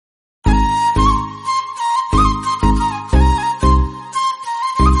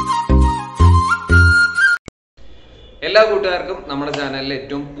എല്ലാ കൂട്ടുകാർക്കും നമ്മുടെ ചാനലിലെ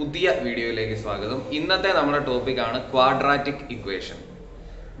ഏറ്റവും പുതിയ വീഡിയോയിലേക്ക് സ്വാഗതം. ഇന്നത്തെ നമ്മുടെ ടോപ്പിക്കാണ് ക്വാഡ്രാറ്റിക് ഇക്വേഷൻ.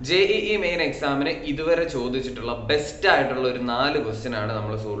 JEE മെയിൻ എക്സാമിന് ഇതുവരെ ചോദിച്ചിട്ടുള്ള ബെസ്റ്റ് ആയിട്ടുള്ള ഒരു 4 ക്വസ്റ്റ്യൻ ആണ്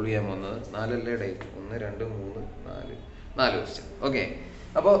നമ്മൾ സോൾവ് ചെയ്യാൻ പോകുന്നത്. 4 അല്ലേ ഡേറ്റ്? 1 2 3 4 ക്വസ്റ്റ്യൻ. ഓക്കെ,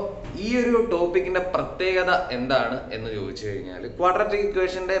 അപ്പോൾ ഈ ഒരു ടോപ്പിക്കിന്റെ പ്രത്യേകത എന്താണ് എന്ന് ചോദിച്ചു കഴിഞ്ഞാൽ, ക്വാഡ്രാറ്റിക്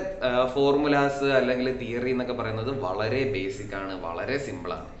ഇക്വേഷന്റെ ഫോർമുലാസ് അല്ലെങ്കിൽ തിയറി എന്നൊക്കെ പറയുന്നത് വളരെ ബേസിക് ആണ്, വളരെ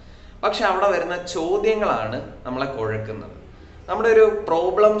സിമ്പിൾ ആണ്. പക്ഷെ അവിടെ വരുന്ന ചോദ്യങ്ങളാണ് നമ്മളെ കുഴക്കുന്നത്. നമ്മുടെ ഒരു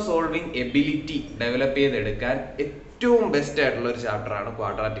പ്രോബ്ലം സോൾവിങ് എബിലിറ്റി ഡെവലപ്പ് ചെയ്തെടുക്കാൻ ഏറ്റവും ബെസ്റ്റ് ആയിട്ടുള്ള ഒരു ചാപ്റ്ററാണ്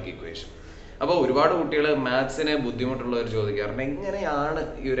ക്വാഡ്രാറ്റിക് ഇക്വേഷൻ. അപ്പോൾ ഒരുപാട് കുട്ടികൾ മാത്സിനെ ബുദ്ധിമുട്ടുള്ളവർ ചോദിക്കാറുണ്ട്, എങ്ങനെയാണ്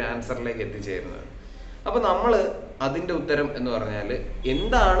ഈ ഒരു ആൻസറിലേക്ക് എത്തിച്ചേരുന്നത്. അപ്പോൾ നമ്മൾ അതിൻ്റെ ഉത്തരം എന്ന് പറഞ്ഞാൽ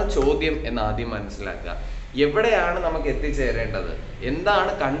എന്താണ് ചോദ്യം എന്ന് ആദ്യം മനസ്സിലാക്കുക, എവിടെയാണ് നമുക്ക് എത്തിച്ചേരേണ്ടത്,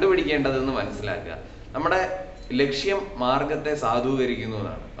 എന്താണ് കണ്ടുപിടിക്കേണ്ടതെന്ന് മനസ്സിലാക്കുക. നമ്മുടെ ലക്ഷ്യം മാർഗത്തെ സാധൂകരിക്കുന്നു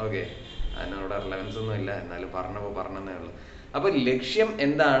എന്നാണ്. ഓക്കെ, അതിനോട് റിലവൻസ് ഒന്നും ഇല്ല, എന്നാലും പറഞ്ഞതേ ഉള്ളൂ. അപ്പൊ ലക്ഷ്യം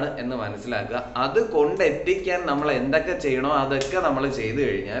എന്താണ് എന്ന് മനസ്സിലാക്കുക. അത് കൊണ്ടെത്തിക്കാൻ നമ്മൾ എന്തൊക്കെ ചെയ്യണോ അതൊക്കെ നമ്മൾ ചെയ്തു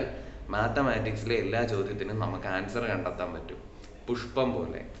കഴിഞ്ഞാൽ മാത്തമാറ്റിക്സിലെ എല്ലാ ചോദ്യത്തിനും നമുക്ക് ആൻസർ കണ്ടെത്താൻ പറ്റും. പുഷ്പം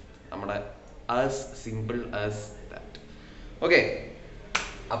പോലെ, നമ്മുടെ as simple as that. Okay,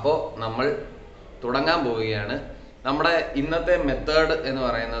 അപ്പോൾ നമ്മൾ തുടങ്ങാൻ പോവുകയാണ്. നമ്മുടെ ഇന്നത്തെ മെത്തേഡ് എന്ന്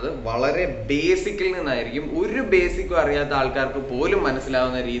പറയുന്നത് വളരെ ബേസിക്കിൽ നിന്നായിരിക്കും. ഒരു ബേസിക്കും അറിയാത്ത ആൾക്കാർക്ക് പോലും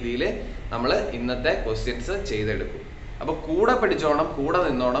മനസ്സിലാവുന്ന രീതിയിൽ നമ്മൾ ഇന്നത്തെ ക്വസ്റ്റ്യൻസ് ചെയ്തെടുക്കും. അപ്പോൾ കൂടെ പഠിച്ചോണം, കൂടെ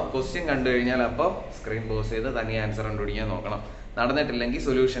നിന്നോണം. ക്വസ്റ്റ്യൻ കണ്ടു കഴിഞ്ഞാൽ അപ്പോൾ സ്ക്രീൻ പോസ് ചെയ്ത് തന്നെ ആൻസർ കണ്ടുപിടിക്കാൻ നോക്കണം. നടന്നിട്ടില്ലെങ്കിൽ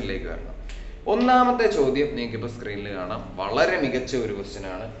സൊല്യൂഷനിലേക്ക് വരണം. ഒന്നാമത്തെ ചോദ്യം നിങ്ങൾക്ക് ഇപ്പോൾ സ്ക്രീനിൽ കാണാം. വളരെ മികച്ച ഒരു ക്വസ്റ്റ്യൻ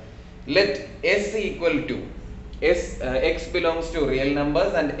ആണ്. Let us equal to x belongs to real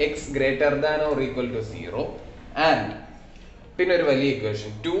numbers and x greater than or equal to 0 and പിന്നെ ഒരു വലിയ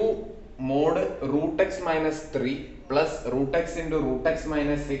equation 2 mod root x minus 3 plus root x into root x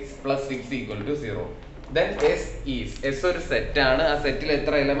minus 6 plus 6 equal to 0. Then S is, S ഒരു set ആണ്. ആ സെറ്റിൽ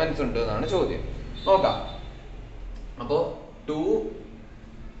എത്ര elements ഉണ്ട് എന്നാണ് ചോദ്യം. നോക്കാം. അപ്പോൾ 2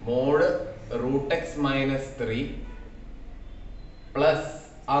 mod root x minus 3 plus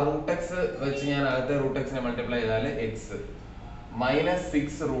ആ റൂട്ട് എക്സ് വെച്ച് ഞാൻ അകത്തെ റൂട്ട് എക്സിനെ മൾട്ടിപ്ലൈ ചെയ്താൽ X minus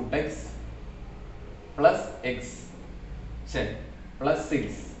 6 root X plus X plus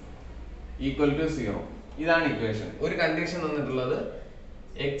 6 equal to 0. ഇതാണ് ഇക്വേഷൻ. ഒരു കണ്ടീഷൻ തന്നിട്ടുള്ളത്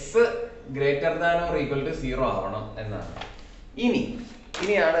X greater than or equal to 0 ആവണം എന്നാണ്.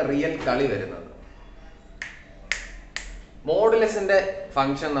 ഇനിയാണ് റിയൽ കളി വരുന്നത്. മോഡുലസിന്റെ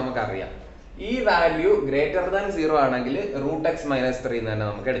ഫംഗ്ഷൻ നമുക്കറിയാം. ഈ വാല്യൂ ഗ്രേറ്റർ ദാൻ 0 ആണെങ്കിൽ റൂട്ട് എക്സ് മൈനസ് 3 എന്ന് തന്നെ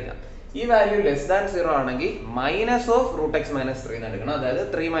നമുക്ക് എടുക്കാം. ഈ വാല്യൂ ലെസ് ദാൻ 0 ആണെങ്കിൽ minus of root X minus 3 എന്ന് എടുക്കണം. അതായത്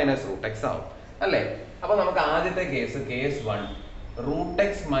 3 മൈനസ് റൂട്ട് എക്സ് ആവും അല്ലേ. അപ്പൊ നമുക്ക് ആദ്യത്തെ case 1 root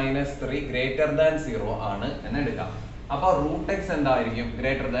X minus 3 greater than 0 ആണ് എന്ന് എടുക്കാം. അപ്പൊ റൂട്ട് എക്സ് എന്തായിരിക്കും?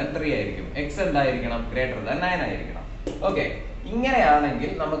 ഗ്രേറ്റർ ദാൻ 3 ആയിരിക്കും. എക്സ് എന്തായിരിക്കണം? ഗ്രേറ്റർ ദാൻ 9 ആയിരിക്കണം. ഓക്കെ,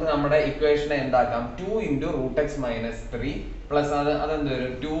 ഇങ്ങനെയാണെങ്കിൽ നമുക്ക് നമ്മുടെ ഇക്വേഷനെ എന്താക്കാം? 2 into root X minus 3 plus അതെന്ത്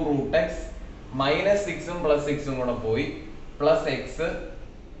വരും? 2 റൂട്ട് എക്സ് മൈനസ് 6ഉം പ്ലസ് 6ഉം കൂടെ പോയി plus X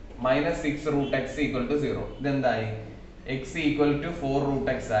minus 6 root X equal to 0. ഇതെന്തായി? X equal to 4 root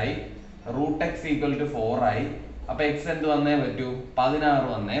X ആയി, റൂട്ട് എക്സ് ഈക്വൽ ടു 4 ആയി. അപ്പൊ എക്സ് എന്ത് വന്നേ പറ്റൂ? 16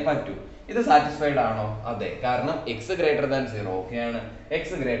 വന്നേ പറ്റൂ. ഇത് സാറ്റിസ്ഫൈഡ് ആണോ? അതെ, കാരണം എക്സ് ഗ്രേറ്റർ ദാൻ 0 ഓക്കെയാണ്,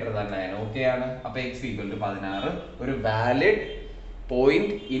 എക്സ് ഗ്രേറ്റർ ദാൻ 9 ഓക്കെയാണ്. അപ്പൊ എക്സ് ഈക്വൽ ടു 16 ഒരു valid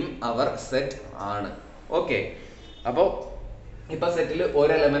point in our set ആണ്. ഓക്കെ, അപ്പോ ഇപ്പൊ സെറ്റിൽ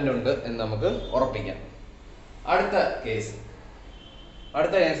ഒരു എലമെന്റ് ഉണ്ട് എന്ന് നമുക്ക് ഉറപ്പിക്കാം. അടുത്ത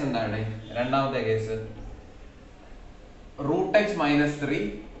കേസ് എന്താണ്? രണ്ടാമത്തെ case route X minus 3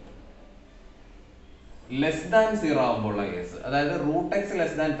 less than 0 ആകുമ്പോഴുള്ള case, അതായത് root X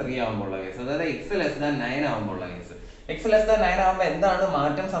less than 3 ആകുമ്പോഴുള്ള case, അതായത് X less than 9 ആകുമ്പോഴുള്ള case. X less than 9 ആകുമ്പോൾ എന്താണ്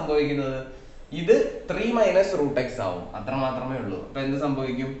മാറ്റം സംഭവിക്കുന്നത്? ഇത് 3 മൈനസ് റൂട്ട് എക്സ് ആവും, അത്ര മാത്രമേ ഉള്ളൂ. അപ്പൊ എന്ത്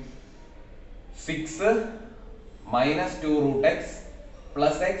സംഭവിക്കും? 6 minus 2 root X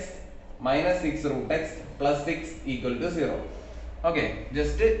plus X minus 6 root X plus 6 equal to 0. Okay,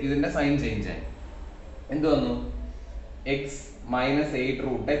 just ഇതിന്റെ സൈൻ ചേഞ്ച് ആയി. എന്ത് വന്നു? X minus 8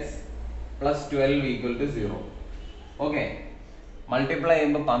 root X plus 12 equal to 0. Okay, multiply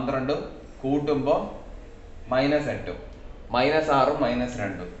ചെയ്യുമ്പോൾ 12, കൂട്ടുമ്പോൾ മൈനസ് 8, മൈനസ് 6, മൈനസ്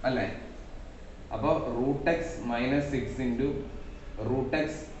 2 അല്ലേ. അപ്പോൾ root X minus 6 into root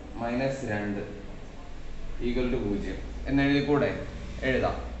X minus 2 equal to 0 എന്നെഴുതി കൂടെ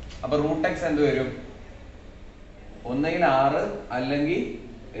എഴുതാം. അപ്പൊ റൂട്ട് എക്സ് എന്ത് വരും? ഒന്നുകിൽ 6 അല്ലെങ്കിൽ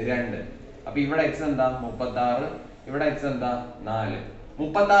 2. അപ്പൊ ഇവിടെ എക്സ് എന്താ? 36, ഇവിടെ എക്സ് എന്താ? 4.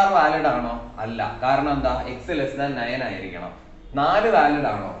 36 വാലിഡ് ആണോ? അല്ല. കാരണം എന്താ? എക്സ് ലെസ് ദാൻ 9 ആയിരിക്കണം. 4 വാലിഡ്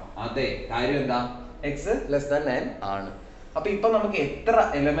ആണോ? അതെ. കാര്യം എന്താ? എക്സ് ലെസ് ദാൻ 9 ആണ്. അപ്പൊ ഇപ്പൊ നമുക്ക് എത്ര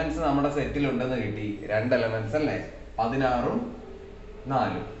എലമെന്റ്സ് നമ്മുടെ സെറ്റിൽ ഉണ്ടെന്ന് കിട്ടി? 2 എലമെന്റ്സ് അല്ലേ. 16ഉം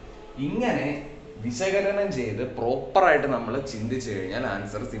 4. ഇങ്ങനെ വിശകലനം ചെയ്ത് പ്രോപ്പറായിട്ട് നമ്മൾ ചിന്തിച്ചു കഴിഞ്ഞാൽ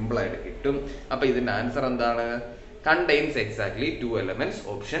ആൻസർ സിമ്പിൾ ആയിട്ട് കിട്ടും. അപ്പൊ ഇതിന്റെ ആൻസർ എന്താണ്? Contains exactly 2 elements,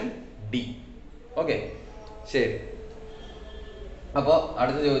 option D. Okay, ശരി. അപ്പോൾ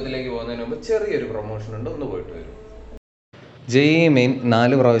അടുത്ത ചോദ്യത്തിലേക്ക് പോകുന്നതിന് മുമ്പ് ചെറിയൊരു പ്രൊമോഷൻ ഉണ്ട്, ഒന്ന് പോയിട്ട് വരും. JEE മെയിൻ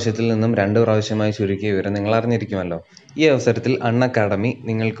 4 പ്രാവശ്യത്തിൽ നിന്നും 2 പ്രാവശ്യമായി ചുരുക്കിയ വിവരം നിങ്ങൾ അറിഞ്ഞിരിക്കുമല്ലോ. ഈ അവസരത്തിൽ അക്കാഡമി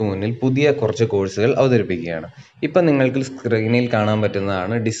നിങ്ങൾക്ക് മുന്നിൽ പുതിയ കുറച്ച് കോഴ്സുകൾ അവതരിപ്പിക്കുകയാണ്. ഇപ്പം നിങ്ങൾക്ക് സ്ക്രീനിൽ കാണാൻ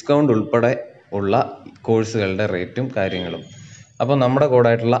പറ്റുന്നതാണ് ഡിസ്കൗണ്ട് ഉൾപ്പെടെ ഉള്ള കോഴ്സുകളുടെ റേറ്റും കാര്യങ്ങളും. അപ്പോൾ നമ്മുടെ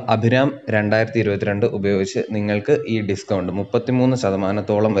കോഡായിട്ടുള്ള അഭിരാം 2022 ഉപയോഗിച്ച് നിങ്ങൾക്ക് ഈ ഡിസ്കൗണ്ട്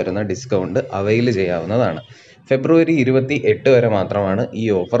 33% വരുന്ന ഡിസ്കൗണ്ട് അവൈൽ ചെയ്യാവുന്നതാണ്. ഫെബ്രുവരി 28 വരെ മാത്രമാണ് ഈ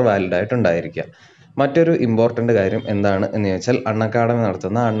ഓഫർ വാലിഡ് ആയിട്ടുണ്ടായിരിക്കുക. മറ്റൊരു ഇമ്പോർട്ടൻ്റ് കാര്യം എന്താണ് എന്ന് ചോദിച്ചാൽ അക്കാഡമി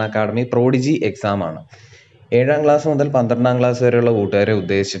നടത്തുന്ന അക്കാഡമി പ്രോഡിജി എക്സാം ആണ്. 7ാം ക്ലാസ് മുതൽ 12ാം ക്ലാസ് വരെയുള്ള കൂട്ടുകാരെ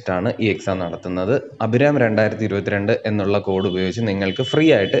ഉദ്ദേശിച്ചിട്ടാണ് ഈ എക്സാം നടത്തുന്നത്. അഭിരാം 2022 എന്നുള്ള കോഡ് ഉപയോഗിച്ച് നിങ്ങൾക്ക് ഫ്രീ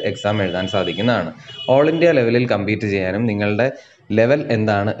ആയിട്ട് എക്സാം എഴുതാൻ സാധിക്കുന്നതാണ്. ഓൾ ഇന്ത്യ ലെവലിൽ കമ്പീറ്റ് ചെയ്യാനും നിങ്ങളുടെ ലെവൽ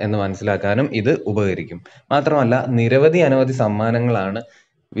എന്താണ് എന്ന് മനസ്സിലാക്കാനും ഇത് ഉപകരിക്കും. മാത്രമല്ല അനവധി സമ്മാനങ്ങളാണ്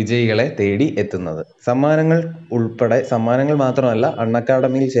വിജയികളെ തേടി എത്തുന്നത്. സമ്മാനങ്ങൾ മാത്രമല്ല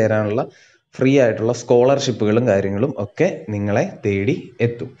അക്കാഡമിയിൽ ചേരാനുള്ള ഫ്രീ ആയിട്ടുള്ള സ്കോളർഷിപ്പുകളും കാര്യങ്ങളും ഒക്കെ നിങ്ങളെ തേടി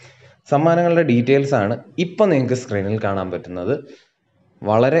എത്തും. സമ്മാനങ്ങളുടെ ഡീറ്റെയിൽസ് ആണ് ഇപ്പം നിങ്ങൾക്ക് സ്ക്രീനിൽ കാണാൻ പറ്റുന്നത്.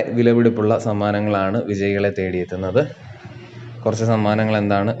 വളരെ വിലപിടിപ്പുള്ള സമ്മാനങ്ങളാണ് വിജയികളെ തേടിയെത്തുന്നത്. കുറച്ച് സമ്മാനങ്ങൾ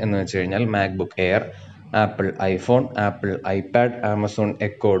എന്താണ് എന്ന് വെച്ച് കഴിഞ്ഞാൽ MacBook air, apple iPhone, apple iPad, Amazon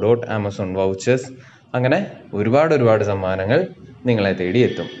echo dot, Amazon vouchers, അങ്ങനെ ഒരുപാട് സമ്മാനങ്ങൾ നിങ്ങളെ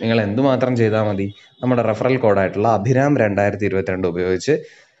തേടിയെത്തും. നിങ്ങൾ എന്തുമാത്രം ചെയ്താൽ മതി? നമ്മുടെ റെഫറൽ കോഡായിട്ടുള്ള അഭിരാം 2022 ഉപയോഗിച്ച്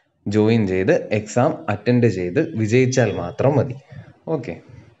ജോയിൻ ചെയ്ത് എക്സാം അറ്റൻഡ് ചെയ്ത് വിജയിച്ചാൽ മാത്രം മതി. ഓക്കെ,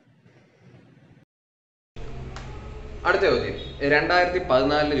 അടുത്ത ചോദ്യം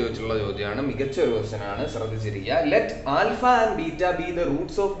 2014 ചോദിച്ചുള്ള ചോദ്യമാണ്. മികച്ച ഒരു ക്വസ്റ്റ്യൻ ആണ്, ശ്രദ്ധിച്ചിരിക്കുക. Let alpha and beta B the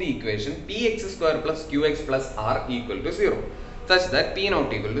Roots of the equation px² + qx + r = 0 such that p not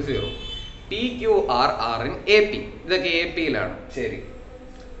equal to 0. p q r r in AP, ഇതൊക്കെ AP യിലാണ്. ശരി.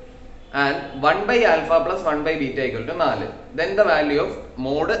 and 1/α + 1/β = 4. then the value of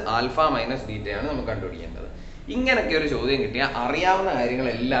mod alpha minus beta ആണ് നമുക്ക് കണ്ടുപിടിക്കേണ്ടത്. ഇങ്ങനൊക്കെ ഒരു ചോദ്യം കിട്ടിയാൽ അറിയാവുന്ന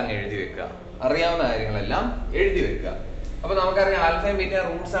കാര്യങ്ങളെല്ലാം എഴുതി വെക്കുക. അപ്പൊ നമുക്കറിയാം ആൽഫയും ബീറ്റ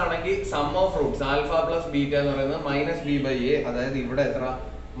റൂട്ട്സ് ആണെങ്കിൽ some of Roots alpha plus beta എന്ന് പറയുന്നത് -b/a, അതായത് ഇവിടെ എത്ര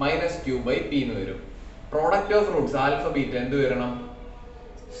 -q/p എന്ന് വരും. Product of Roots alpha beta എന്ത് വരണം?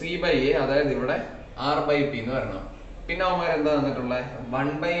 c/a, അതായത് ഇവിടെ r/p എന്ന് വരണം. പിന്നെ അവന്മാർ എന്താ തന്നിട്ടുള്ളത്?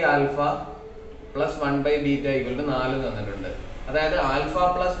 1/α + 1/β = 4 തന്നിട്ടുണ്ട്. അതായത് ആൽഫ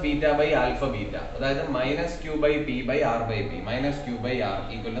പ്ലസ് ബീറ്റ/ആൽഫ ബീറ്റ, അതായത് -q/p/r/p, -q/r =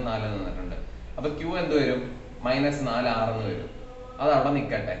 4 തന്നിട്ടുണ്ട്. അപ്പൊ q എന്ത് വരും? -4r എന്ന് വരും. അത് അവിടെ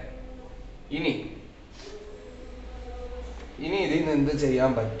നിൽക്കട്ടെ. ഇനി ഇതിൽ നിന്ന് എന്ത്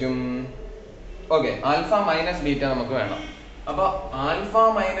ചെയ്യാൻ പറ്റും? ഓക്കെ, ആൽഫ മൈനസ് ബീറ്റ നമുക്ക് വേണം. അപ്പൊ alpha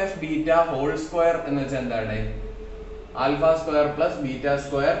minus beta whole square എന്ന് വെച്ചാൽ എന്താണ്? Alpha square plus beta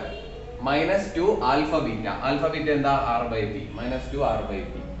square -2 alpha beta. Alpha beta എന്താ? r/p, -2 r/p.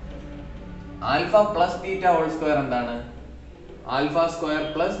 Alpha plus beta whole square എന്താണ്? Alpha square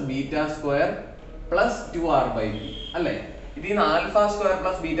plus beta square plus 2 r/p അല്ലേ? ഇതിന് alpha square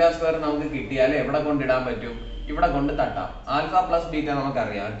plus beta square നമുക്ക് കിട്ടിയാൽ എവിടെ കൊണ്ടിടാൻ പറ്റും? ഇവിടെ കൊണ്ട് തട്ടാം. ആൽഫ പ്ലസ് ബീറ്റ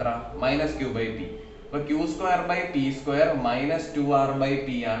നമുക്കറിയാം എത്ര? -q/p. അപ്പൊ q²/p² -2 r/p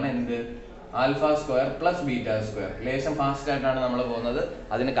ആണ് എന്ത്? Alpha square plus beta square. ലേശം ഫാസ്റ്റ് ആയിട്ടാണ് നമ്മൾ പോകുന്നത്.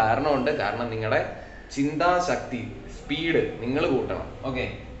 അതിന് കാരണമുണ്ട്. കാരണം നിങ്ങളുടെ ചിന്താശക്തി, സ്പീഡ് നിങ്ങൾ കൂട്ടണം. ഓക്കെ,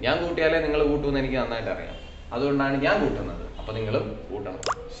 ഞാൻ കൂട്ടിയാലേ നിങ്ങൾ കൂട്ടുമെന്ന് എനിക്ക് നന്നായിട്ട് അറിയാം. അതുകൊണ്ടാണ് ഞാൻ കൂട്ടുന്നത്. അപ്പൊ നിങ്ങളും കൂട്ടണം.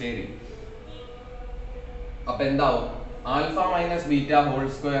 ശരി, അപ്പൊ എന്താവും? ആൽഫ മൈനസ് ബീറ്റ ഹോൾ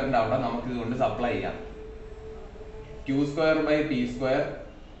സ്ക്വയറിന്റെ അവിടെ നമുക്ക് ഇതുകൊണ്ട് സപ്ലൈ ചെയ്യാം. q²/p²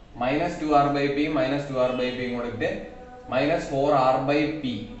 -2 r/p -2 r/p കൂടെ -4 r/p.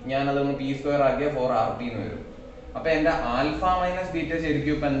 ഞാനതൊന്ന് p² ആക്കിയ 4 rp എന്ന് വരും. അപ്പൊ എന്റെ ആൽഫ മൈനസ് ബീറ്റ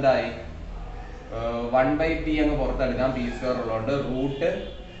ശരിക്കും ഇപ്പൊ എന്തായി? 1/p അങ്ങ് പുറത്തെടുക്കാം, p² ഉള്ളതുകൊണ്ട്. റൂട്ട്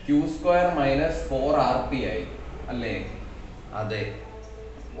q² -4 rp ആയി അല്ലേ? അതെ,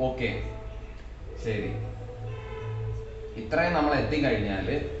 ഓക്കെ, ശരി. ഇത്രയും നമ്മൾ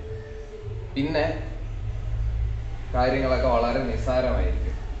എത്തിക്കഴിഞ്ഞാല് പിന്നെ കാര്യങ്ങളൊക്കെ വളരെ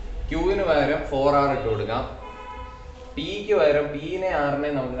നിസ്സാരമായിരിക്കും. ക്യൂവിന് പകരം 4r ഇട്ട് കൊടുക്കാം. പിക്ക് പകരം p-നെ r-നെ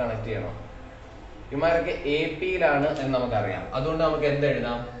നമുക്ക് കണക്ട് ചെയ്യണം. ഇമാരൊക്കെ AP-യിലാണ് എന്ന് നമുക്കറിയാം. അതുകൊണ്ട് നമുക്ക് എന്ത്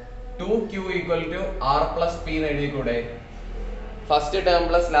എഴുതാം? 2q = r + p എന്ന് എഴുതിക്കൂടെ? First term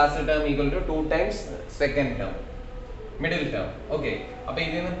plus last term = 2 times second term, middle term. Okay, അപ്പൊ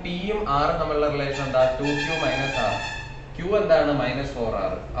ഇതിൽ നിന്ന് p-യും r-ഉം തമ്മിലുള്ള റിലേഷൻ എന്താ? 2q - r. q എന്താണ്?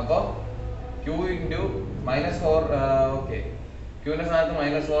 -4r. അപ്പൊ q × -4 ഓക്കെ. ക്യൂവിന്റെ സ്ഥാനത്ത്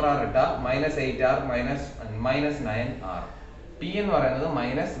 -4r ഇട്ട -8r -9r. പി എന്ന് പറയുന്നത്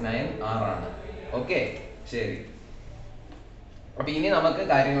 -9r ആണ്. ഓക്കെ, ശരി. അപ്പൊ ഇനി നമുക്ക്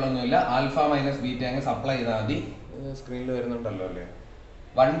കാര്യങ്ങളൊന്നുമില്ല. ആൽഫ മൈനസ് ബീറ്റ അങ്ങ് സപ്ലൈ ചെയ്താൽ മതി. സ്ക്രീനിൽ വരുന്നുണ്ടല്ലോ അല്ലേ.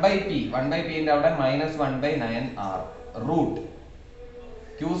 1/p ന്റെ അവിടെ -1/9r റൂട്ട്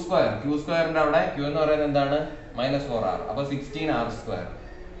ക്യൂ സ്ക്വയറിന്റെ അവിടെ ക്യൂ എന്ന് പറയുന്നത് എന്താണ്? -4r. അപ്പൊ 16r²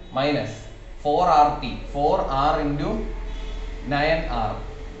 minus 4rt 4r into 9r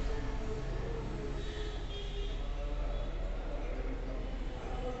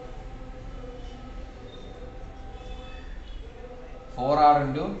 4r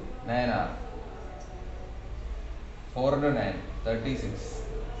into 9r 4 into 9 36.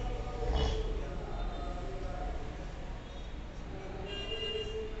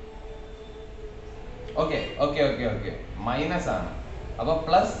 Okay minus ആണ്. അപ്പൊ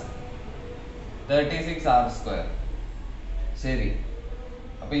പ്ലസ് 36r². ശരി,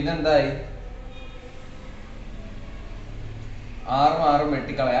 അപ്പൊ ഇതെന്തായി? 6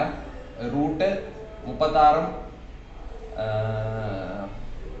 വെട്ടിക്കളയാം. റൂട്ട് 36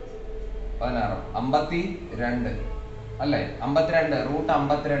 16 52 അല്ലേ? 52 റൂട്ട്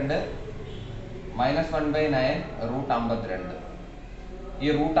 52 -1/9 റൂട്ട് 52. ഈ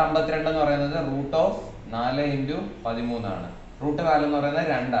റൂട്ട് 52 എന്ന് പറയുന്നത് റൂട്ട് ഓഫ് 4 into 13 ആണ്. റൂട്ട് 4 എന്ന് പറയുന്നത്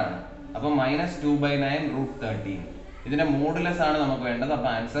 2 ആണ്. അപ്പൊ -2/9 റൂട്ട് 13. ഇതിന്റെ മോഡുലസ് ആണ് നമുക്ക് വേണ്ടത്. അപ്പൊ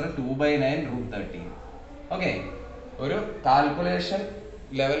ആൻസർ 2/9 റൂട്ട് 13. ഓക്കെ, ഒരു കാൽക്കുലേഷൻ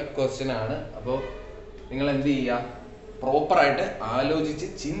ലെവൽ ക്വസ്റ്റ്യൻ ആണ്. അപ്പോൾ നിങ്ങൾ എന്ത് ചെയ്യുക? പ്രോപ്പറായിട്ട് ആലോചിച്ച്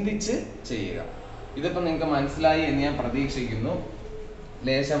ചിന്തിച്ച് ചെയ്യുക. ഇതിപ്പോ നിങ്ങൾക്ക് മനസ്സിലായി എന്ന് ഞാൻ പ്രതീക്ഷിക്കുന്നു.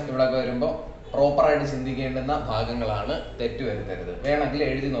 ലേശം ഇവിടെ വരുമ്പോൾ പ്രോപ്പറായിട്ട് ചിന്തിക്കേണ്ടുന്ന ഭാഗങ്ങളാണ്, തെറ്റ് വരുത്തരുത്. വേണമെങ്കിൽ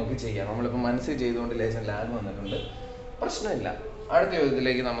എഴുതി നോക്കി ചെയ്യാം. നമ്മളിപ്പോൾ മനസ്സിൽ ചെയ്തുകൊണ്ട് ലേശം ലാഗ് വന്നിട്ടുണ്ട്, പ്രശ്നമില്ല. അടുത്ത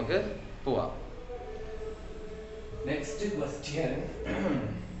ചോദ്യത്തിലേക്ക് നമുക്ക് പോവാം. Next question.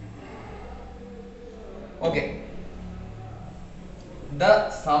 Okay, the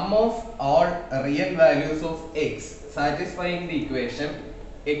sum of all real values of x satisfying the equation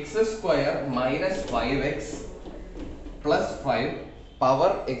x square minus 5x plus 5 power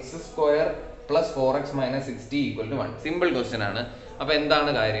x square plus 4x minus 60 equal to 1. Simple question ആണ്. അപ്പൊ എന്താണ്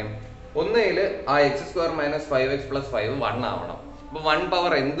കാര്യം? ഒന്നേല് ആ X square minus 5x plus 5 1 ആവണം. അപ്പൊ 1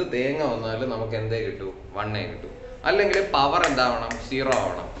 power എന്ത് തേങ്ങ വന്നാലും നമുക്ക് എന്തേ കിട്ടൂ? 1 കിട്ടൂ. അല്ലെങ്കിൽ പവർ എന്താവണം? 0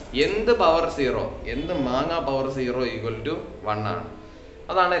 ആവണം. എന്ത് പവർ 0, എന്ത് മാങ്ങ പവർ 0 ഈക്വൽ ടു 1 ആണ്.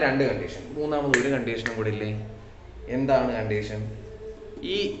 അതാണ് രണ്ട് കണ്ടീഷൻ. മൂന്നാമത് ഒരു കണ്ടീഷനും കൂടി ഇല്ലേ? എന്താണ് കണ്ടീഷൻ?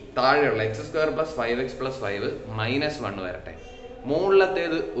 ഈ താഴെയുള്ള X square plus 5x plus 5 -1 വരട്ടെ.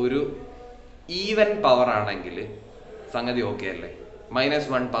 മുകളിലത്തേത് ഒരു ഈവൻ പവർ ആണെങ്കിൽ സംഗതി ഓക്കെ അല്ലേ?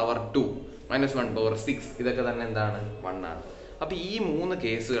 -1 പവർ 2 -1 പവർ 6 ഇതൊക്കെ തന്നെ എന്താണ്? 1 ആണ്. അപ്പൊ ഈ മൂന്ന്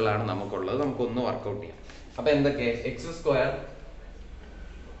കേസുകളാണ് നമുക്കുള്ളത്. നമുക്കൊന്ന് വർക്കൗട്ട് ചെയ്യാം. അപ്പൊ എന്തൊക്കെ? X square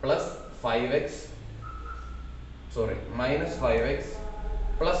plus 5x -5x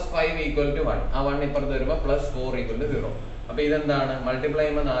plus 5 equal to 1. ആ 1 ഇപ്പുറത്ത് വരുമ്പോൾ പ്ലസ് 4 ഈക്വൽ ടു 0. അപ്പൊ ഇതെന്താണ്? മൾട്ടിപ്ലൈ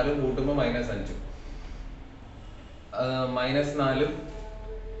ചെയ്യുമ്പോൾ 4 കൂട്ടുമ്പോൾ -5 -4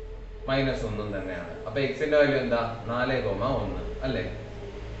 -1 തന്നെയാണ്. അപ്പൊ എക്സിന്റെ വാല്യൂ എന്താ? 4,1 അല്ലേ?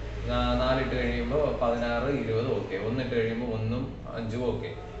 4 ഇട്ട് കഴിയുമ്പോൾ 16 20 ഓക്കെ. 1 ഇട്ട് കഴിയുമ്പോൾ 1 5 ഓക്കെ.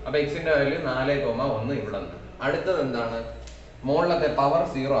 അപ്പൊ എക്സിന്റെ വാല്യൂ 4,1 ഇവിടെ നിന്ന്. അടുത്തത് എന്താണ്? മുകളിലത്തെ പവർ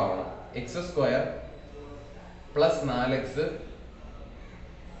 0 ആവണം. X square plus 4x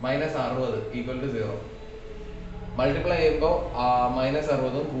 -60 equal to 0. Multiply ചെയ്യുമ്പോൾ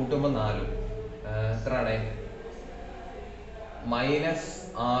 -60 കൂട്ടുമ്പോൾ 4 എത്രയാണ്?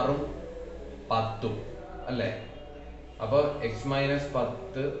 -6 10 അല്ലേ? അപ്പൊ x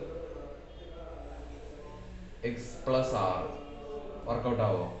 -10 x plus 6 വർക്കൗട്ട്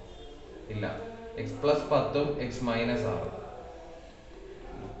ആവോ? ഇല്ല. x plus 10 x minus 6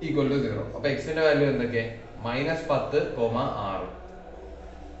 equal to 0. അപ്പൊ എക്സിന്റെ വാല്യൂ എന്തൊക്കെ? -10, 6.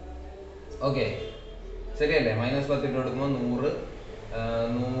 ഓക്കെ, ശരിയല്ലേ? -10 ഇട്ട് കൊടുക്കുമ്പോൾ 100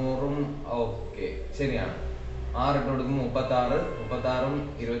 100ഉം ഓക്കെ ശരിയാണ്. 6 ഇട്ട് കൊടുക്കുമ്പോൾ 36 36ഉം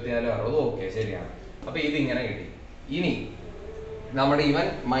 24 60 ഓക്കെ ശരിയാണ്. അപ്പൊ ഇത് ഇങ്ങനെ കിട്ടി. ഇനി നമ്മുടെ ഇവൻ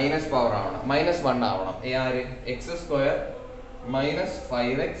മൈനസ് പവർ ആവണം, -1 ആവണം. ആര്? X square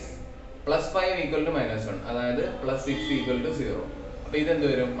 -5x plus 5 equal to -1, അതായത് +6 equal to 0. അപ്പൊ ഇതെന്ത്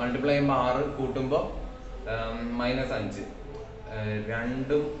വരും? മൾട്ടിപ്ലൈ ചെയ്യുമ്പോൾ 6 കൂട്ടുമ്പോൾ -5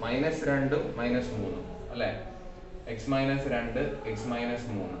 2ഉം -3 അല്ലെ? x -2 x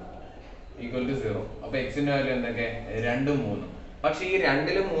 -3 equal to 0. അപ്പൊ എക്സിന്റെ വാല്യൂ എന്തൊക്കെ? 2ഉം 3ഉം. പക്ഷെ ഈ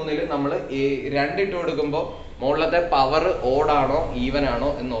 2ലും 3ലും നമ്മൾ 2 ഇട്ട് കൊടുക്കുമ്പോൾ മുകളിലത്തെ പവർ ഓഡ് ആണോ ഈവൻ ആണോ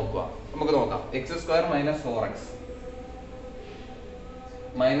എന്ന് നോക്കുക. നമുക്ക് നോക്കാം. x² -4x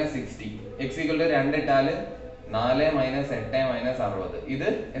minus 60. X equal to 2 ഇട്ടാല് 4 മൈനസ് 8 മൈനസ് 60. ഇത്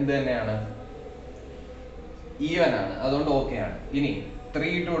എന്ത് തന്നെയാണ്? ഈവൻ ആണ്, അതുകൊണ്ട് ഓക്കെ ആണ്. ഇനി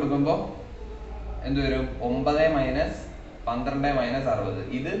 3 ഇട്ട് കൊടുക്കുമ്പോൾ എന്ത് വരും? 9 മൈനസ് 12 മൈനസ് 60.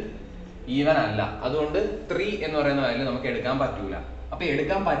 ഇത് ഈവൻ അല്ല, അതുകൊണ്ട് 3 എന്ന് പറയുന്ന വാല്യൂ നമുക്ക് എടുക്കാൻ പറ്റൂല. അപ്പൊ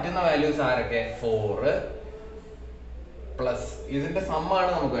എടുക്കാൻ പറ്റുന്ന വാല്യൂസ് ആരൊക്കെ? 4 പ്ലസ് ഇതിന്റെ സമ്മാണ്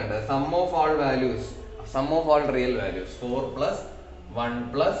നമുക്ക് വേണ്ടത്. Some of all values, some of all real values. 4 plus 1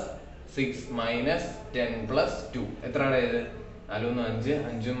 plus 6 minus 10 plus 2. എത്രയാണ് ഇത്? 4 5,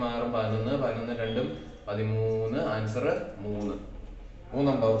 5 6 11, 11 2 13. ആൻസർ 3. 3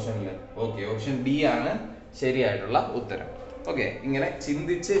 ഉണ്ടോ ഓപ്ഷനില്? ഓക്കെ, ഓപ്ഷൻ ഡി ആണ് ശരിയായിട്ടുള്ള ഉത്തരം. ഓക്കെ, ഇങ്ങനെ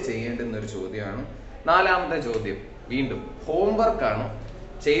ചിന്തിച്ച് ചെയ്യേണ്ടുന്ന ഒരു ചോദ്യമാണ്. 4ാമത്തെ ചോദ്യം വീണ്ടും ഹോംവർക്ക് ആണ്.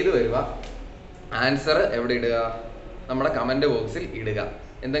 ചെയ്തു വരിക. ആൻസർ എവിടെ ഇടുക? നമ്മുടെ കമന്റ് ബോക്സിൽ ഇടുക.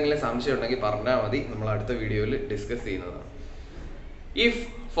 എന്തെങ്കിലും സംശയം ഉണ്ടെങ്കിൽ പറഞ്ഞാൽ മതി, നമ്മൾ അടുത്ത വീഡിയോയിൽ ഡിസ്കസ് ചെയ്യുന്നതാണ്. If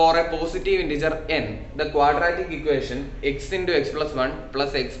four A positive integer n the quadratic equation x into x plus 1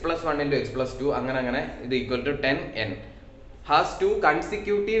 plus x plus 1 into x plus 2 അങ്ങനെ ഇത് equal to 10n has two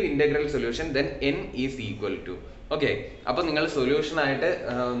consecutive integral solution, then n is equal to. Okay, അപ്പൊ നിങ്ങൾ solution ആയിട്ട്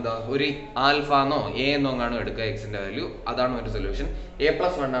എന്താ ഒരു ആൽഫാന്നോ A എന്നോ കാണോ എടുക്കുക എക്സിന്റെ വാല്യൂ, അതാണ് ഒരു സൊല്യൂഷൻ.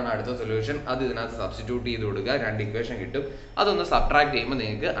 a+1 ആണ് അടുത്ത സൊല്യൂഷൻ. അത് ഇതിനകത്ത് സബ്സ്റ്റിറ്റ്യൂട്ട് ചെയ്ത് കൊടുക്കുക, 2 ഇക്വേഷൻ കിട്ടും. അതൊന്ന് സബ്ട്രാക്ട് ചെയ്യുമ്പോൾ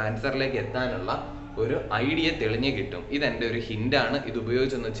നിങ്ങൾക്ക് ആൻസറിലേക്ക് എത്താനുള്ള ഒരു ഐഡിയ തെളിഞ്ഞ് കിട്ടും. ഇതെന്റെ ഒരു ഹിന്റ് ആണ്. ഇത്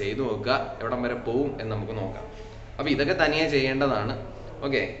ഉപയോഗിച്ചൊന്ന് ചെയ്തു നോക്കുക, എവിടം വരെ പോവും എന്ന് നമുക്ക് നോക്കാം. അപ്പൊ ഇതൊക്കെ തനിയെ ചെയ്യേണ്ടതാണ്.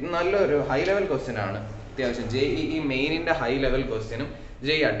 ഓക്കെ, നല്ലൊരു ഹൈ ലെവൽ ക്വസ്റ്റ്യൻ ആണ്. അത്യാവശ്യം JEE മെയിനിന്റെ ഹൈ ലെവൽ ക്വസ്റ്റ്യനും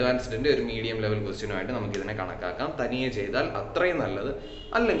JEE അഡ്വാൻസ്ഡിന്റെ ഒരു മീഡിയം ലെവൽ ക്വസ്റ്റ്യനുമായിട്ട് നമുക്ക് ഇതിനെ കണക്കാക്കാം. തനിയെ ചെയ്താൽ അത്രയും നല്ലത്,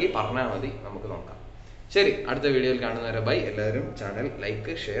 അല്ലെങ്കിൽ പറഞ്ഞാൽ മതി, നമുക്ക് നോക്കാം. ശരി, അടുത്ത വീഡിയോയിൽ കാണുന്നവരെ ബൈ. എല്ലാവരും ചാനൽ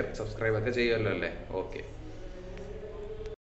ലൈക്ക്, ഷെയർ, സബ്സ്ക്രൈബ് ഒക്കെ ചെയ്യുമല്ലോ അല്ലേ? ഓക്കെ.